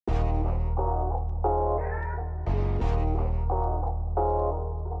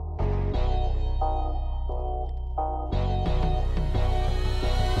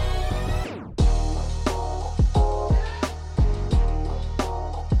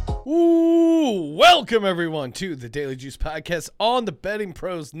Ooh, welcome everyone to the Daily Juice Podcast on the Betting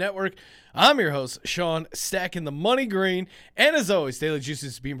Pros Network. I'm your host, Sean, stacking the money green. And as always, Daily Juice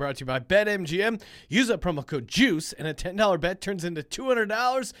is being brought to you by BetMGM. Use that promo code JUICE and a $10 bet turns into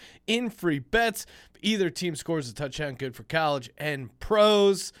 $200 in free bets. If either team scores a touchdown, good for college and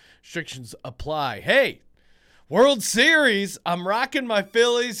pros. Restrictions apply. Hey, World Series. I'm rocking my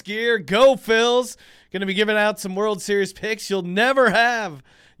Phillies gear. Go Phils. Going to be giving out some World Series picks you'll never have.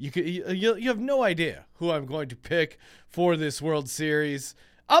 You have no idea who I'm going to pick for this World Series.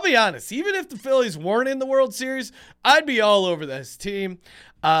 I'll be honest, even if the Phillies weren't in the World Series, I'd be all over this team.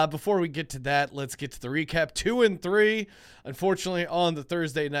 Before we get to that, let's get to the recap. 2-3, unfortunately, on the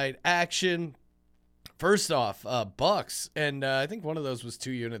Thursday night action. First off, Bucks, and I think one of those was 2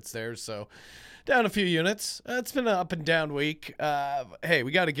 units there, so down a few units. It's been an up and down week. Hey,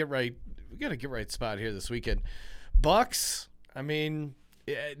 we got to get right. We got to get right spot here this weekend. Bucks, I mean,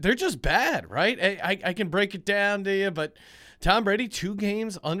 they're just bad, right? I can break it down to you, but Tom Brady, 2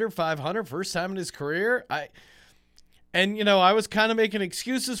 games under 500, first time in his career. I was kind of making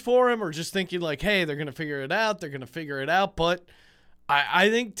excuses for him or just thinking like, hey, they're going to figure it out. They're going to figure it out. But I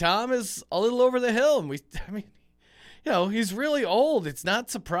think Tom is a little over the hill. And he's really old. It's not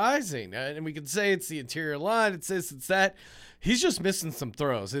surprising. And we can say it's the interior line. It's this, it's that. He's just missing some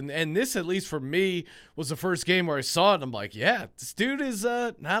throws. And this, at least for me, was the first game where I saw it. And I'm like, yeah, this dude is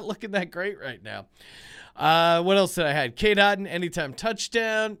not looking that great right now. What else did I have? Cade Otton, anytime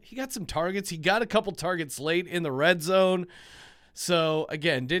touchdown. He got some targets. He got a couple targets late in the red zone. So,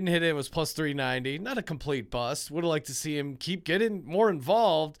 again, didn't hit it. It was plus 390. Not a complete bust. Would have liked to see him keep getting more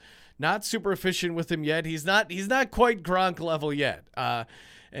involved. Not super efficient with him yet. He's not quite Gronk level yet.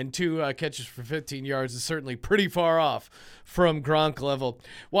 And 2 catches for 15 yards is certainly pretty far off from Gronk level.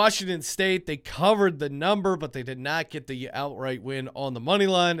 Washington State, they covered the number, but they did not get the outright win on the money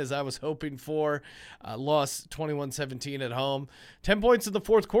line as I was hoping for. Lost 21-17 at home. 10 points in the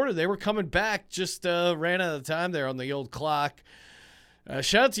fourth quarter. They were coming back, just ran out of time there on the old clock.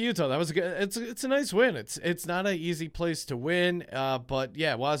 Shout out to Utah. That was a good. It's a nice win. It's not an easy place to win, but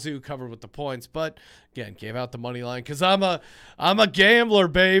yeah, Wazoo covered with the points. But again, gave out the money line because I'm a gambler,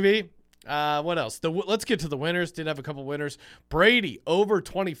 baby. What else? Let's get to the winners. Did have a couple winners. Brady over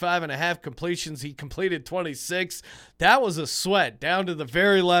 25.5 completions. He completed 26. That was a sweat down to the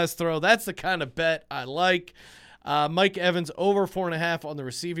very last throw. That's the kind of bet I like. Mike Evans over 4.5 on the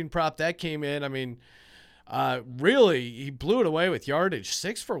receiving prop. That came in. I mean. Really, he blew it away with yardage,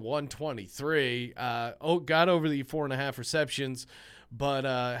 6 for 123. Got over the 4.5 receptions, but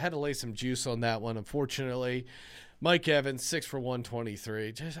had to lay some juice on that one, unfortunately. Mike Evans, 6 for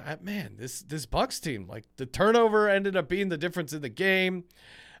 123. Just this Bucs team, like the turnover ended up being the difference in the game.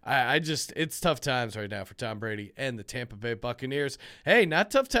 It's tough times right now for Tom Brady and the Tampa Bay Buccaneers. Hey, not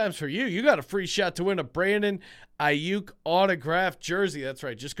tough times for you. You got a free shot to win a Brandon Ayuk autographed jersey. That's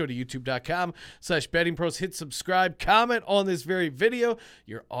right. Just go to youtube.com/bettingpros, hit subscribe, comment on this very video.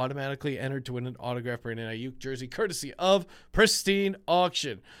 You're automatically entered to win an autographed Brandon Ayuk jersey courtesy of Pristine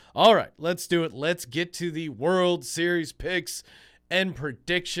Auction. All right, let's do it. Let's get to the World Series picks and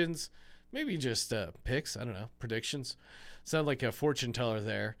predictions. Maybe just picks. I don't know. Predictions. Sound like a fortune teller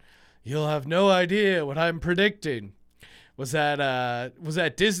there. You'll have no idea what I'm predicting. Was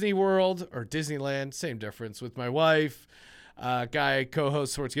that Disney World or Disneyland? Same difference. With my wife, guy I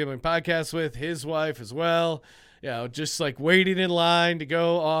co-host Sports Gambling Podcast with, his wife as well. Just like waiting in line to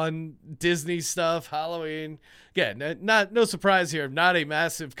go on Disney stuff, Halloween. Again, no surprise here. I'm not a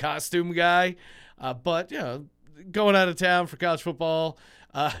massive costume guy, but going out of town for college football.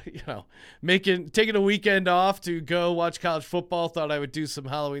 Taking a weekend off to go watch college football. Thought I would do some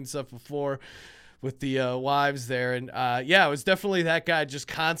Halloween stuff before with the wives there. And I was definitely that guy, just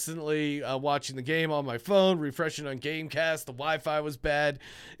constantly watching the game on my phone, refreshing on Gamecast. The Wi-Fi was bad.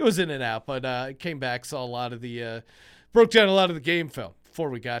 It was in and out, but I came back, saw broke down a lot of the game film before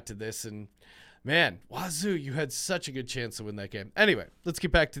we got to this. And man, Wazoo, you had such a good chance to win that game. Anyway, let's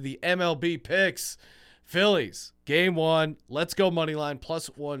get back to the MLB picks. Phillies, game 1. Let's go money line, plus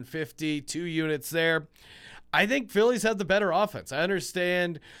 150, 2 units there. I think Phillies have the better offense. I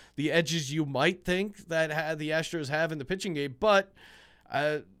understand the edges you might think that the Astros have in the pitching game, but,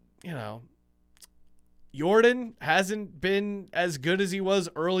 Jordan hasn't been as good as he was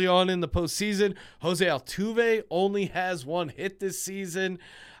early on in the postseason. Jose Altuve only has 1 hit this season.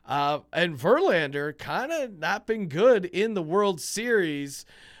 And Verlander kind of not been good in the World Series.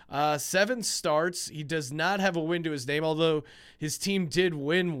 7 starts. He does not have a win to his name, although his team did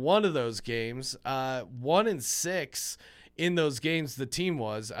win one of those games. 1-6 in those games, the team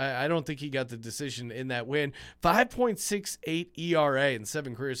was. I don't think he got the decision in that win. 5.68 ERA and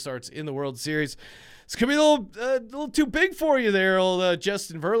 7 career starts in the World Series. It's going to be a little too big for you there, old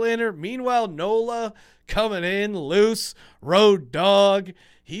Justin Verlander. Meanwhile, Nola coming in loose, road dog.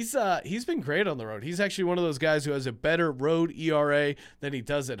 He's been great on the road. He's actually one of those guys who has a better road ERA than he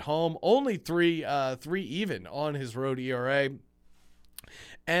does at home. Only three even on his road ERA.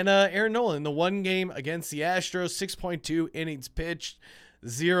 And Aaron Nola in the one game against the Astros, 6.2 innings pitched,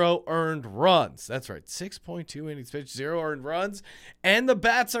 0 earned runs. That's right, 6.2 innings pitched, 0 earned runs. And the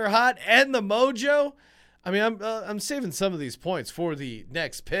bats are hot, and the mojo. I mean, I'm saving some of these points for the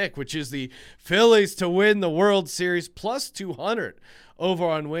next pick, which is the Phillies to win the World Series, plus 200 over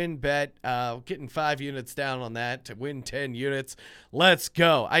on WinBet. Getting 5 units down on that to win 10 units. Let's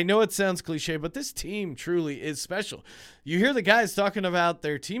go. I know it sounds cliche, but this team truly is special. You hear the guys talking about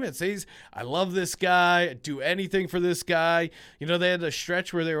their teammates. I love this guy. I'd do anything for this guy. You know, they had a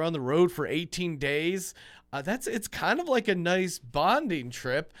stretch where they were on the road for 18 days. It's kind of like a nice bonding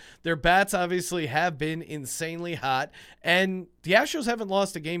trip. Their bats obviously have been insanely hot, and the Astros haven't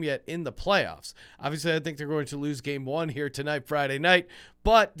lost a game yet in the playoffs. Obviously, I think they're going to lose game 1 here tonight, Friday night,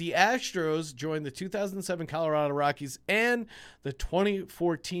 but the Astros joined the 2007 Colorado Rockies and the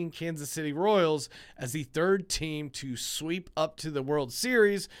 2014 Kansas City Royals as the third team to sweep up to the World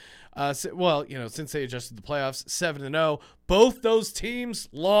Series. Since they adjusted the playoffs, 7-0. Both those teams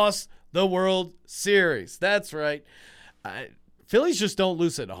lost the World Series. That's right. Phillies just don't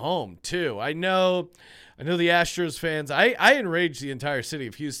lose at home, too. I know the Astros fans. I enraged the entire city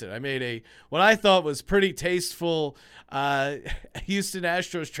of Houston. I made what I thought was pretty tasteful Houston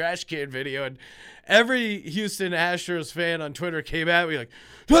Astros trash can video, and every Houston Astros fan on Twitter came at me like,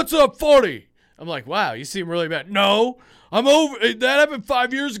 "That's not funny." I'm like, "Wow, you seem really bad." No, I'm over. That happened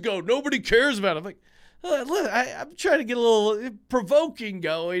 5 years ago. Nobody cares about it. I'm like, look, I'm trying to get a little provoking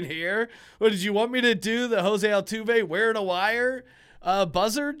going here. What did you want me to do? The Jose Altuve wearing a wire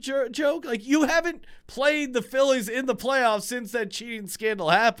buzzer joke? Like, you haven't played the Phillies in the playoffs since that cheating scandal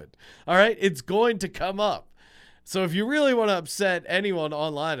happened. All right, it's going to come up. So if you really want to upset anyone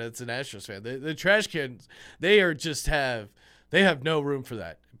online that's an Astros fan, the trash cans, they have no room for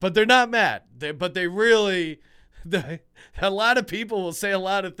that. But they're not mad. They really. A lot of people will say a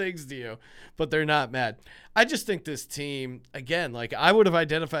lot of things to you, but they're not mad. I just think this team, again, like, I would have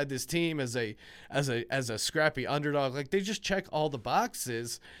identified this team as a scrappy underdog. Like, they just check all the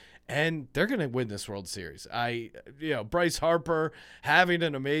boxes, and they're going to win this World Series. Bryce Harper having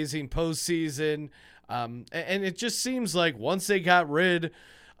an amazing postseason, and it just seems like once they got rid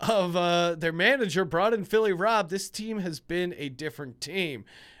of their manager, brought in Philly Rob, this team has been a different team.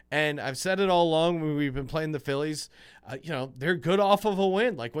 And I've said it all along when we've been playing the Phillies. They're good off of a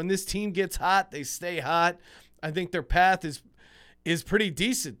win. Like, when this team gets hot, they stay hot. I think their path is pretty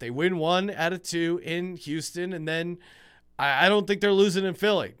decent. They win 1 out of 2 in Houston, and then I don't think they're losing in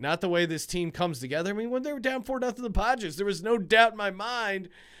Philly. Not the way this team comes together. I mean, when they were down 4-0 to the Padres, there was no doubt in my mind.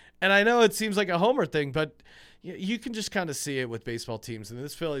 And I know it seems like a homer thing, but you can just kind of see it with baseball teams, and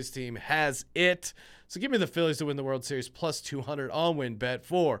this Phillies team has it. So give me the Phillies to win the World Series, plus 200 on WinBet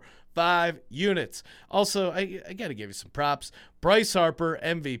for 5 units. Also, I got to give you some props. Bryce Harper,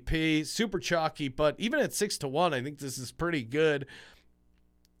 MVP, super chalky, but even at 6-1, I think this is pretty good.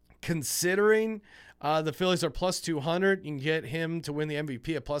 Considering the Phillies are plus 200, you can get him to win the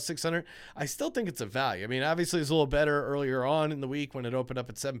MVP at plus 600. I still think it's a value. I mean, obviously it's a little better earlier on in the week when it opened up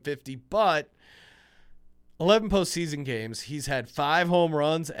at 750, but 11 postseason games, he's had 5 home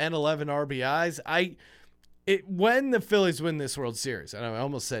runs and 11 RBIs. When the Phillies win this World Series, and I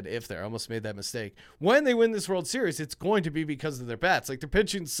almost said if there, I almost made that mistake. When they win this World Series, it's going to be because of their bats. Like, they're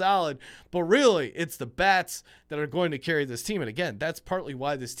pitching solid, but really it's the bats that are going to carry this team. And again, that's partly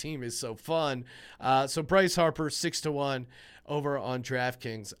why this team is so fun. So Bryce Harper, 6-1 over on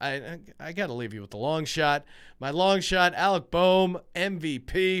DraftKings. I got to leave you with the long shot. My long shot, Alec Boehm,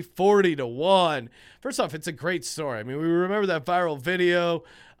 MVP, 40-1. First off, it's a great story. I mean, we remember that viral video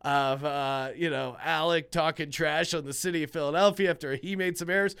of Alec talking trash on the city of Philadelphia after he made some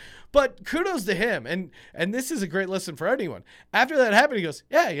errors. But kudos to him. And this is a great lesson for anyone. After that happened, he goes,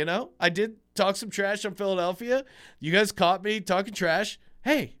 yeah, I did talk some trash on Philadelphia. You guys caught me talking trash.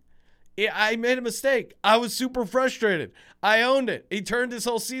 Hey, I made a mistake. I was super frustrated. I owned it. He turned his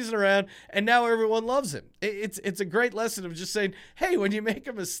whole season around, and now everyone loves him. It's a great lesson of just saying, hey, when you make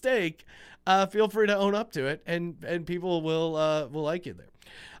a mistake, feel free to own up to it, and people will like you there.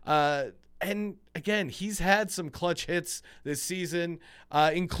 And again, he's had some clutch hits this season,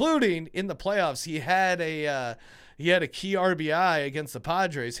 including in the playoffs. He had He had a key RBI against the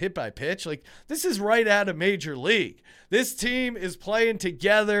Padres, hit by pitch. Like, this is right out of Major League. This team is playing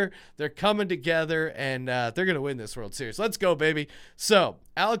together. They're coming together, and they're going to win this World Series. Let's go, baby. So,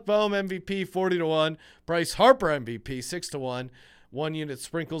 Alec Boehm MVP 40-1, Bryce Harper MVP 6-1. 1 unit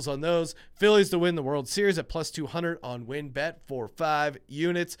sprinkles on those. Phillies to win the World Series at plus 200 on WinBet for 5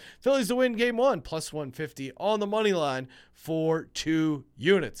 units. Phillies to win Game 1 plus 150 on the money line for 2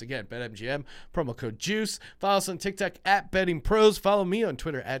 units. Again, BetMGM, promo code JUICE. Follow us on TikTok at Betting Pros. Follow me on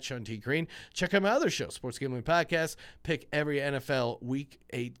Twitter at Sean T. Green. Check out my other show, Sports Gambling Podcast. Pick every NFL Week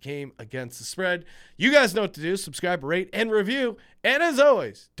 8 game against the spread. You guys know what to do. Subscribe, rate, and review. And as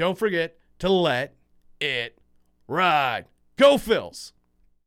always, don't forget to let it ride. Go Phils!